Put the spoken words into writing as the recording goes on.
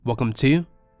Welcome to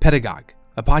Pedagogue,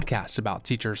 a podcast about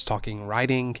teachers talking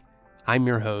writing. I'm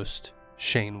your host,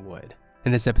 Shane Wood.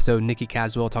 In this episode, Nikki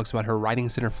Caswell talks about her Writing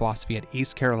Center philosophy at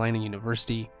East Carolina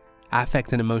University,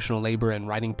 affect and emotional labor and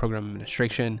writing program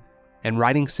administration, and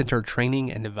Writing Center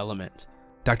training and development.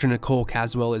 Dr. Nicole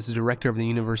Caswell is the director of the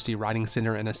University Writing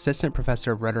Center and assistant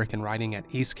professor of rhetoric and writing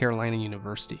at East Carolina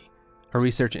University. Her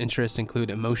research interests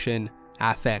include emotion,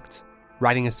 affect,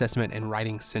 writing assessment, and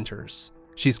writing centers.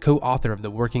 She's co-author of The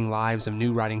Working Lives of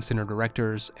New Writing Center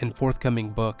Directors and forthcoming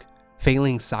book,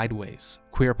 Failing Sideways,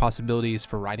 Queer Possibilities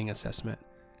for Writing Assessment.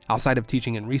 Outside of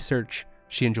teaching and research,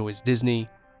 she enjoys Disney,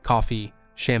 coffee,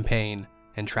 champagne,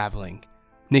 and traveling.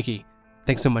 Nikki,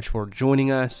 thanks so much for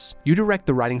joining us. You direct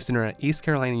the Writing Center at East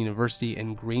Carolina University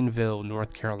in Greenville,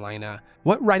 North Carolina.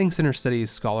 What Writing Center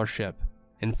Studies scholarship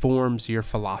informs your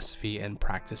philosophy and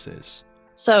practices?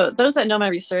 So those that know my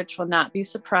research will not be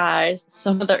surprised.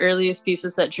 Some of the earliest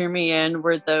pieces that drew me in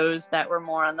were those that were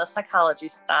more on the psychology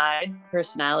side,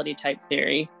 personality type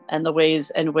theory, and the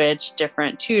ways in which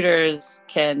different tutors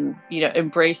can,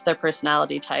 embrace their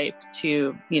personality type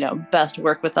to, best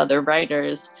work with other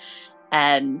writers.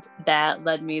 And that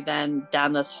led me then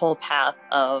down this whole path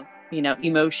of,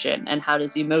 emotion and how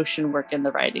does emotion work in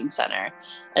the Writing Center.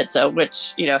 And so,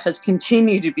 which, has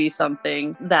continued to be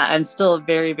something that I'm still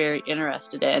very, very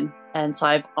interested in. And so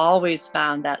I've always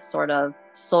found that sort of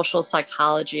social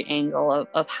psychology angle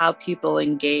of how people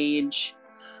engage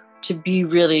to be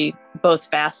really both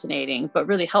fascinating, but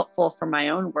really helpful for my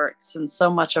own work, since so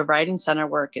much of Writing Center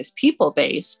work is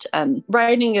people-based. And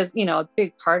writing is, a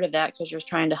big part of that because you're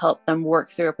trying to help them work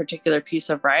through a particular piece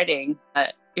of writing.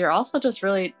 But you're also just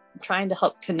really trying to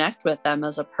help connect with them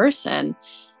as a person,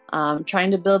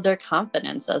 trying to build their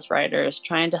confidence as writers,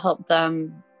 trying to help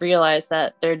them realize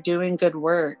that they're doing good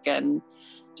work. And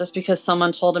just because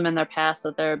someone told them in their past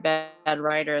that they're a bad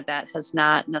writer, that has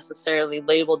not necessarily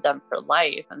labeled them for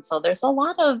life. And so there's a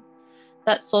lot of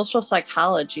that social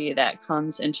psychology that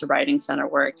comes into Writing Center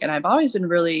work. And I've always been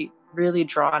really, really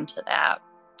drawn to that.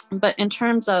 But in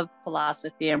terms of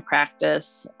philosophy and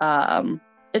practice,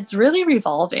 it's really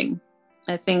revolving.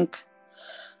 I think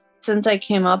since I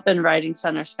came up in Writing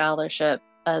Center scholarship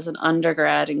as an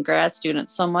undergrad and grad student,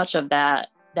 so much of that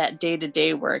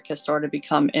day-to-day work has sort of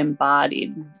become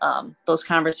embodied. Those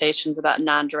conversations about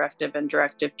non-directive and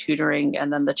directive tutoring,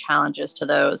 and then the challenges to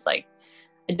those, I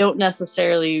don't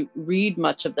necessarily read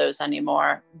much of those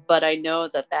anymore, but I know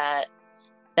that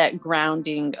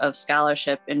grounding of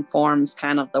scholarship informs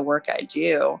kind of the work I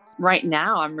do. Right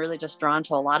now, I'm really just drawn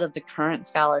to a lot of the current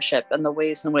scholarship and the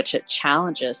ways in which it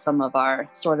challenges some of our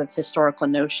sort of historical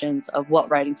notions of what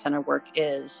Writing Center work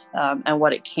is, and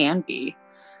what it can be.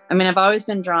 I mean, I've always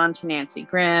been drawn to Nancy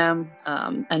Grimm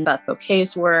and Beth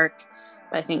Bouquet's work.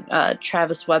 I think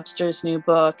Travis Webster's new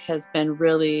book has been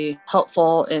really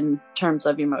helpful in terms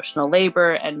of emotional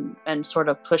labor and sort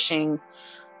of pushing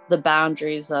the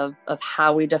boundaries of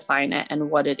how we define it and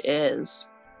what it is.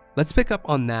 Let's pick up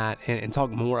on that and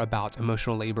talk more about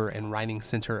emotional labor and Writing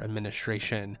Center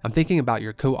administration. I'm thinking about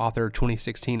your co-authored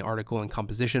 2016 article in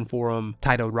Composition Forum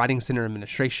titled Writing Center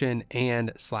Administration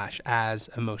and/as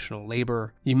Emotional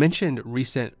Labor. You mentioned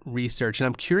recent research, and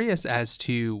I'm curious as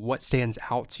to what stands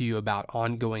out to you about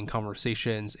ongoing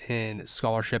conversations in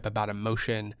scholarship about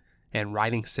emotion and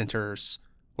writing centers,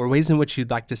 or ways in which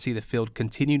you'd like to see the field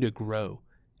continue to grow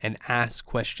and ask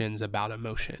questions about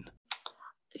emotion.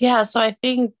 Yeah, so I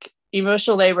think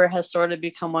emotional labor has sort of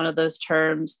become one of those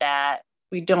terms that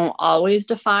we don't always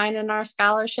define in our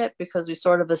scholarship because we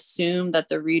sort of assume that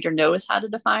the reader knows how to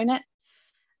define it.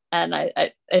 And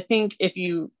I think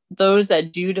those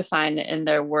that do define it in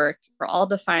their work are all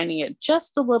defining it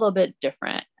just a little bit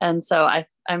different. And so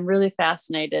I'm really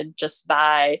fascinated just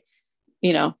by,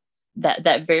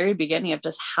 that very beginning of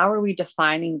just how are we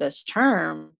defining this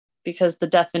term? Because the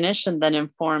definition then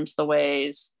informs the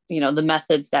ways, the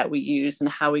methods that we use and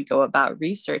how we go about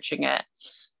researching it.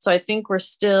 So I think we're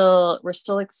still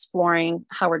exploring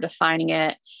how we're defining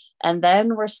it. And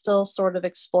then we're still sort of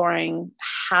exploring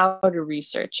how to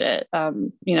research it,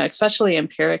 especially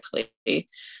empirically,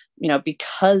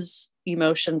 because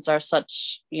emotions are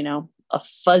such, a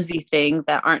fuzzy thing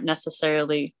that aren't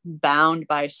necessarily bound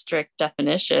by strict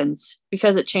definitions,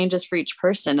 because it changes for each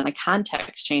person and the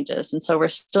context changes. And so we're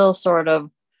still sort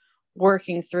of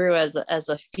working through as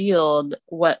a field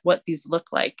what these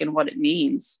look like and what it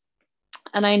means.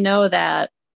 And I know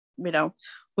that,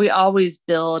 we always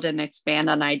build and expand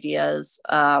on ideas.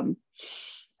 And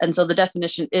so the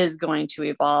definition is going to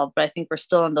evolve, but I think we're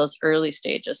still in those early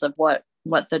stages of what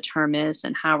the term is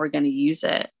and how we're going to use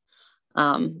it.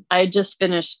 I just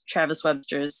finished Travis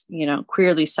Webster's,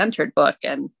 Queerly Centered book,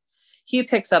 and he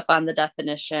picks up on the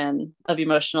definition of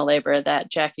emotional labor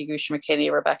that Jackie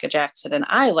Grusham-McKinney, Rebecca Jackson, and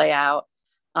I lay out.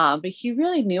 But he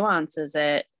really nuances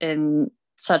it in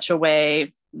such a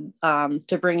way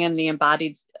to bring in the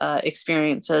embodied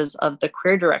experiences of the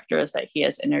queer directors that he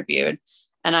has interviewed.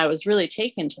 And I was really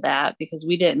taken to that because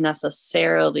we didn't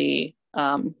necessarily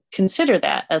consider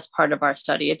that as part of our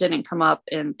study. It didn't come up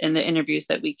in the interviews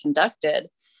that we conducted,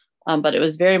 but it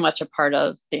was very much a part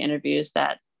of the interviews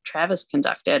that Travis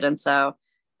conducted. And so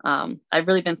I've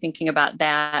really been thinking about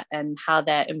that and how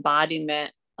that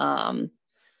embodiment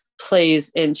plays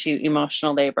into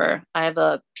emotional labor. I have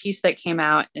a piece that came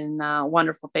out in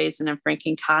Wonderful Phase and in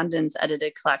Frankie Condon's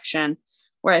edited collection,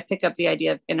 where I pick up the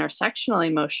idea of intersectional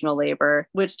emotional labor,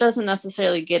 which doesn't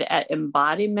necessarily get at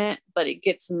embodiment, but it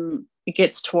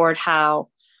gets toward how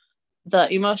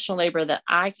the emotional labor that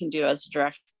I can do as a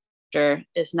director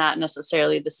is not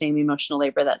necessarily the same emotional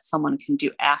labor that someone can do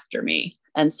after me.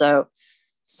 And so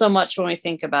much when we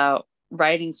think about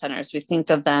writing centers, we think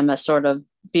of them as sort of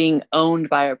being owned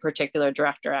by a particular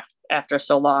director after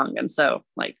so long. And so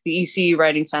like the ECU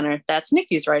Writing Center, that's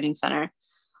Nikki's writing center.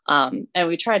 And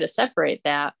we try to separate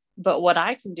that. But what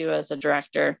I can do as a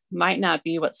director might not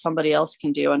be what somebody else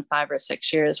can do in 5 or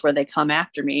 6 years where they come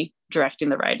after me directing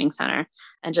the writing center,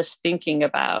 and just thinking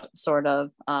about sort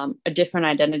of a different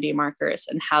identity markers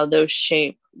and how those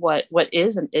shape what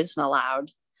is and isn't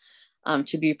allowed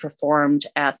to be performed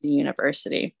at the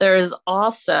university. There is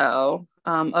also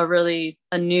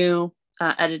a new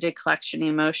edited collection,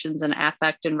 Emotions and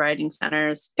Affect in Writing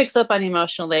Centers, picks up on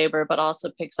emotional labor, but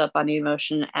also picks up on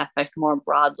emotion and affect more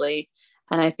broadly.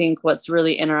 And I think what's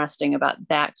really interesting about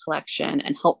that collection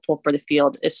and helpful for the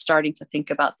field is starting to think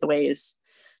about the ways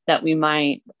that we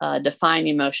might define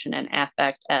emotion and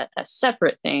affect as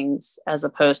separate things, as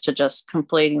opposed to just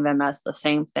conflating them as the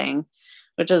same thing,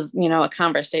 which is, a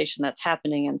conversation that's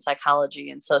happening in psychology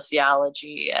and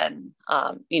sociology and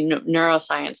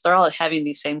neuroscience. They're all having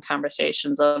these same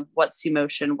conversations of what's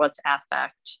emotion, what's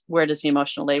affect, where does the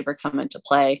emotional labor come into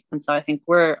play? And so I think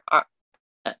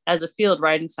as a field,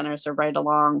 writing centers are right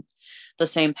along the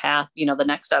same path. The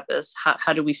next step is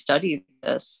how do we study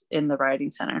this in the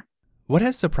writing center? What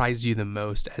has surprised you the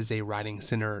most as a writing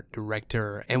center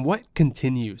director, and what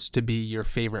continues to be your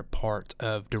favorite part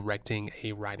of directing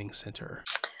a writing center?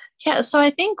 Yeah, so I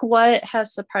think what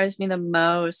has surprised me the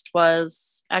most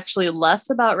was actually less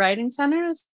about writing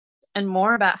centers and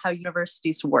more about how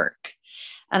universities work.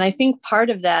 And I think part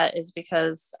of that is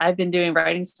because I've been doing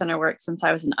writing center work since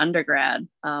I was an undergrad.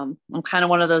 I'm kind of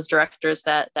one of those directors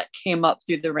that came up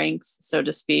through the ranks, so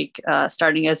to speak,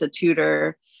 starting as a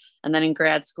tutor, and then in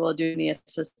grad school doing the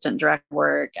assistant director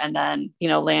work, and then,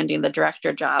 landing the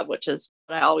director job, which is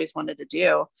what I always wanted to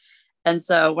do. And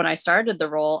so when I started the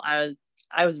role,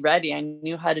 I was ready. I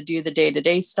knew how to do the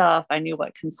day-to-day stuff. I knew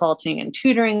what consulting and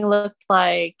tutoring looked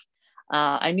like.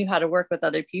 I knew how to work with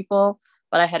other people,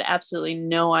 but I had absolutely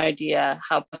no idea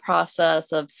how the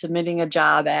process of submitting a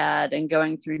job ad and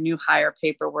going through new hire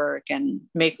paperwork and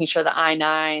making sure the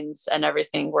I-9s and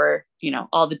everything were,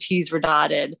 all the T's were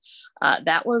dotted.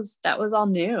 That was all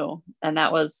new. And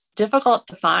that was difficult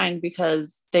to find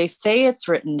because they say it's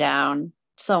written down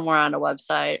somewhere on a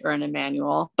website or in a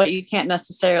manual, but you can't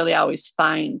necessarily always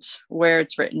find where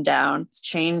it's written down. It's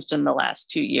changed in the last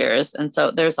 2 years. And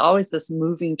so there's always this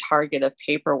moving target of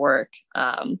paperwork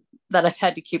that I've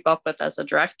had to keep up with as a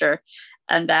director.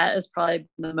 And that is probably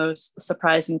the most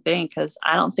surprising thing, because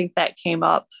I don't think that came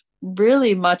up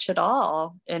really much at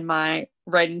all in my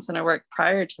writing center work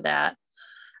prior to that.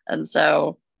 And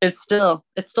so it's still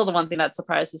the one thing that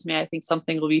surprises me. I think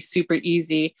something will be super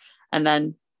easy, and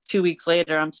then 2 weeks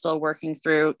later, I'm still working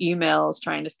through emails,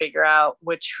 trying to figure out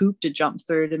which hoop to jump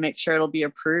through to make sure it'll be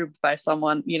approved by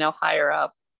someone, higher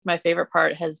up. My favorite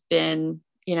part has been,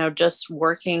 just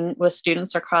working with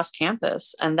students across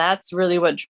campus. And that's really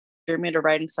what drew me to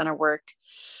writing center work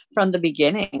from the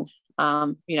beginning.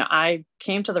 I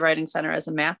came to the writing center as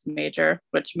a math major,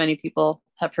 which many people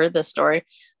have heard this story,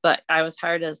 but I was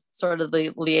hired as sort of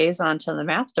the liaison to the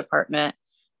math department.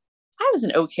 I was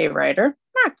an okay writer,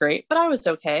 not great, but I was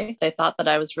okay. They thought that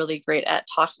I was really great at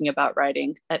talking about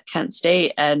writing at Kent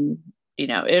State. And,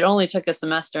 it only took a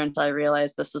semester until I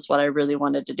realized this is what I really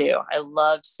wanted to do. I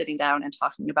loved sitting down and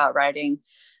talking about writing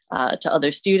to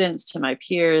other students, to my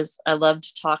peers. I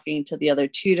loved talking to the other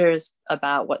tutors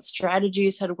about what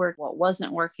strategies had worked, what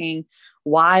wasn't working,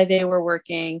 why they were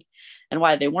working, and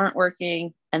why they weren't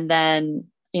working. And then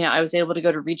I was able to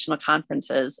go to regional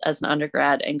conferences as an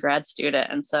undergrad and grad student.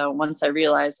 And so once I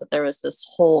realized that there was this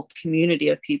whole community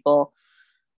of people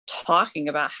talking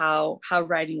about how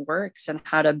writing works and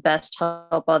how to best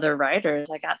help other writers,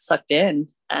 I got sucked in.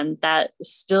 And that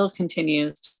still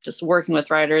continues, just working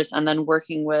with writers and then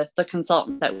working with the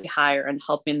consultants that we hire and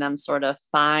helping them sort of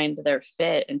find their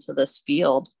fit into this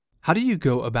field. How do you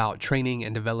go about training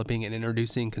and developing and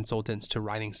introducing consultants to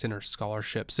Writing Center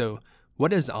Scholarship? So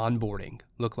what does onboarding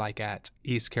look like at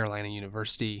East Carolina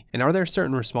University? And are there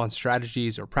certain response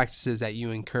strategies or practices that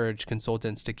you encourage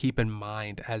consultants to keep in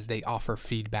mind as they offer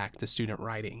feedback to student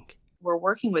writing? We're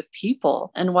working with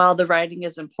people. And while the writing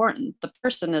is important, the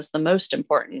person is the most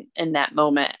important in that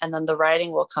moment. And then the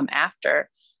writing will come after.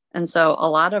 And so a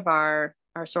lot of our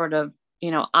sort of,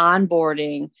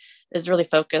 onboarding is really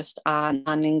focused on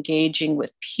engaging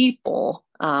with people.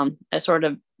 I sort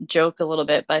of joke a little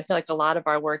bit, but I feel like a lot of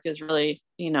our work is really,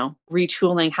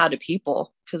 retooling how to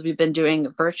people, because we've been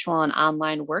doing virtual and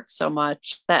online work so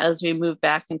much that as we move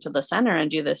back into the center and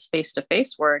do this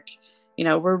face-to-face work,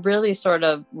 we're really sort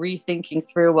of rethinking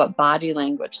through what body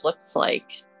language looks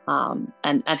like,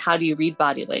 and how do you read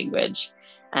body language,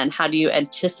 and how do you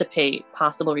anticipate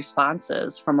possible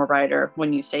responses from a writer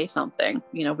when you say something.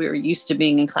 We were used to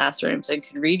being in classrooms and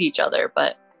could read each other,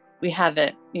 but we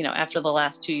haven't, after the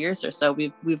last 2 years or so,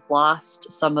 we've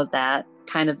lost some of that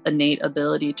kind of innate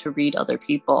ability to read other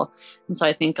people. And so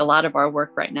I think a lot of our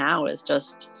work right now is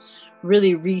just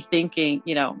really rethinking,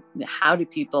 how do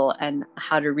people and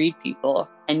how to read people,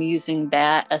 and using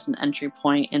that as an entry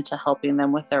point into helping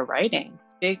them with their writing.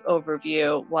 Big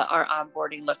overview, what our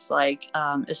onboarding looks like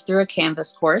is through a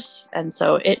Canvas course. And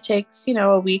so it takes,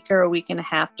 a week or a week and a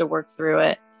half to work through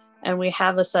it. And we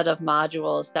have a set of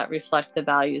modules that reflect the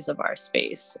values of our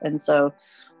space. And so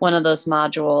one of those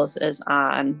modules is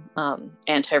on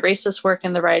anti-racist work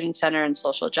in the Writing Center and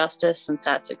social justice, since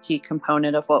that's a key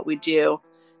component of what we do.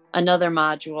 Another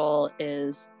module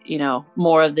is,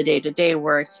 more of the day-to-day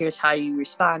work. Here's how you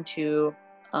respond to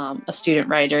a student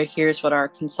writer. Here's what our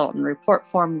consultant report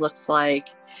form looks like.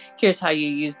 Here's how you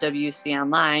use WC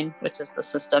Online, which is the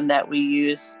system that we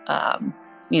use,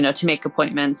 to make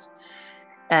appointments.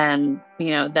 And,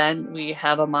 then we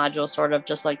have a module sort of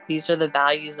just like, these are the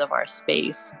values of our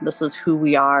space. This is who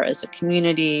we are as a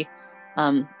community.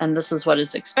 And this is what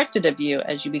is expected of you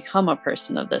as you become a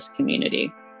person of this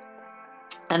community.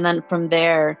 And then from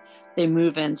there, they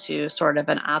move into sort of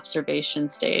an observation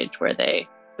stage where they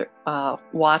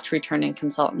watch returning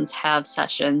consultants have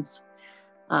sessions.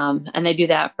 And they do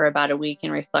that for about a week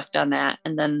and reflect on that.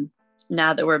 And then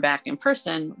now that we're back in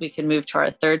person, we can move to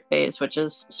our third phase, which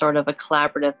is sort of a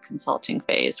collaborative consulting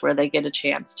phase, where they get a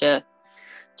chance to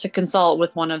consult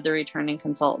with one of the returning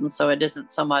consultants. So it isn't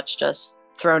so much just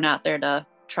thrown out there to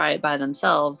try it by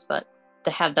themselves, but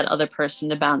to have that other person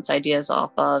to bounce ideas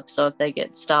off of. So if they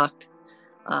get stuck,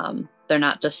 they're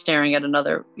not just staring at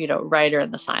another, writer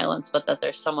in the silence, but that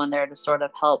there's someone there to sort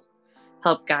of help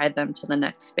guide them to the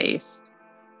next space.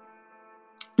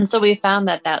 And so we found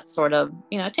that sort of,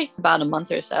 it takes about a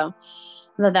month or so,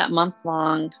 that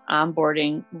month-long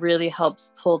onboarding really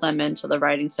helps pull them into the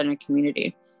Writing Center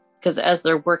community. Because as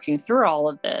they're working through all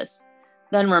of this,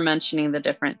 then we're mentioning the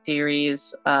different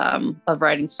theories of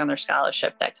Writing Center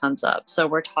scholarship that comes up. So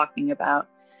we're talking about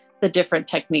the different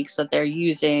techniques that they're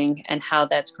using and how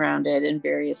that's grounded in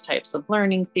various types of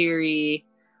learning theory.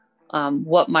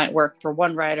 What might work for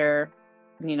one writer,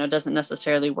 doesn't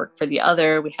necessarily work for the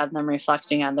other. We have them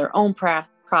reflecting on their own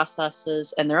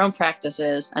processes and their own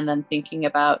practices, and then thinking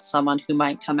about someone who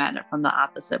might come at it from the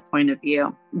opposite point of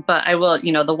view. But I will,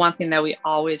 the one thing that we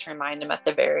always remind them at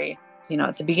the very,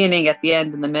 at the beginning, at the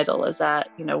end, in the middle, is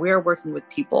that, we are working with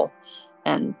people.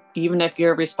 And even if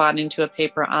you're responding to a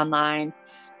paper online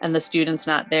and the student's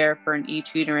not there for an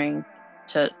e-tutoring,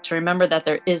 to remember that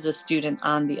there is a student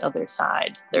on the other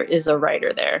side. There is a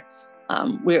writer there.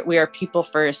 We are people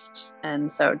first.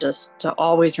 And so just to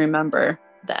always remember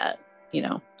that,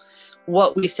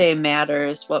 what we say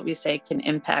matters, what we say can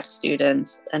impact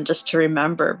students, and just to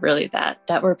remember really that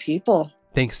we're people.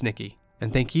 Thanks, Nikki.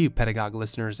 And thank you, Pedagogue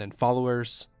listeners and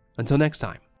followers. Until next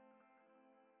time.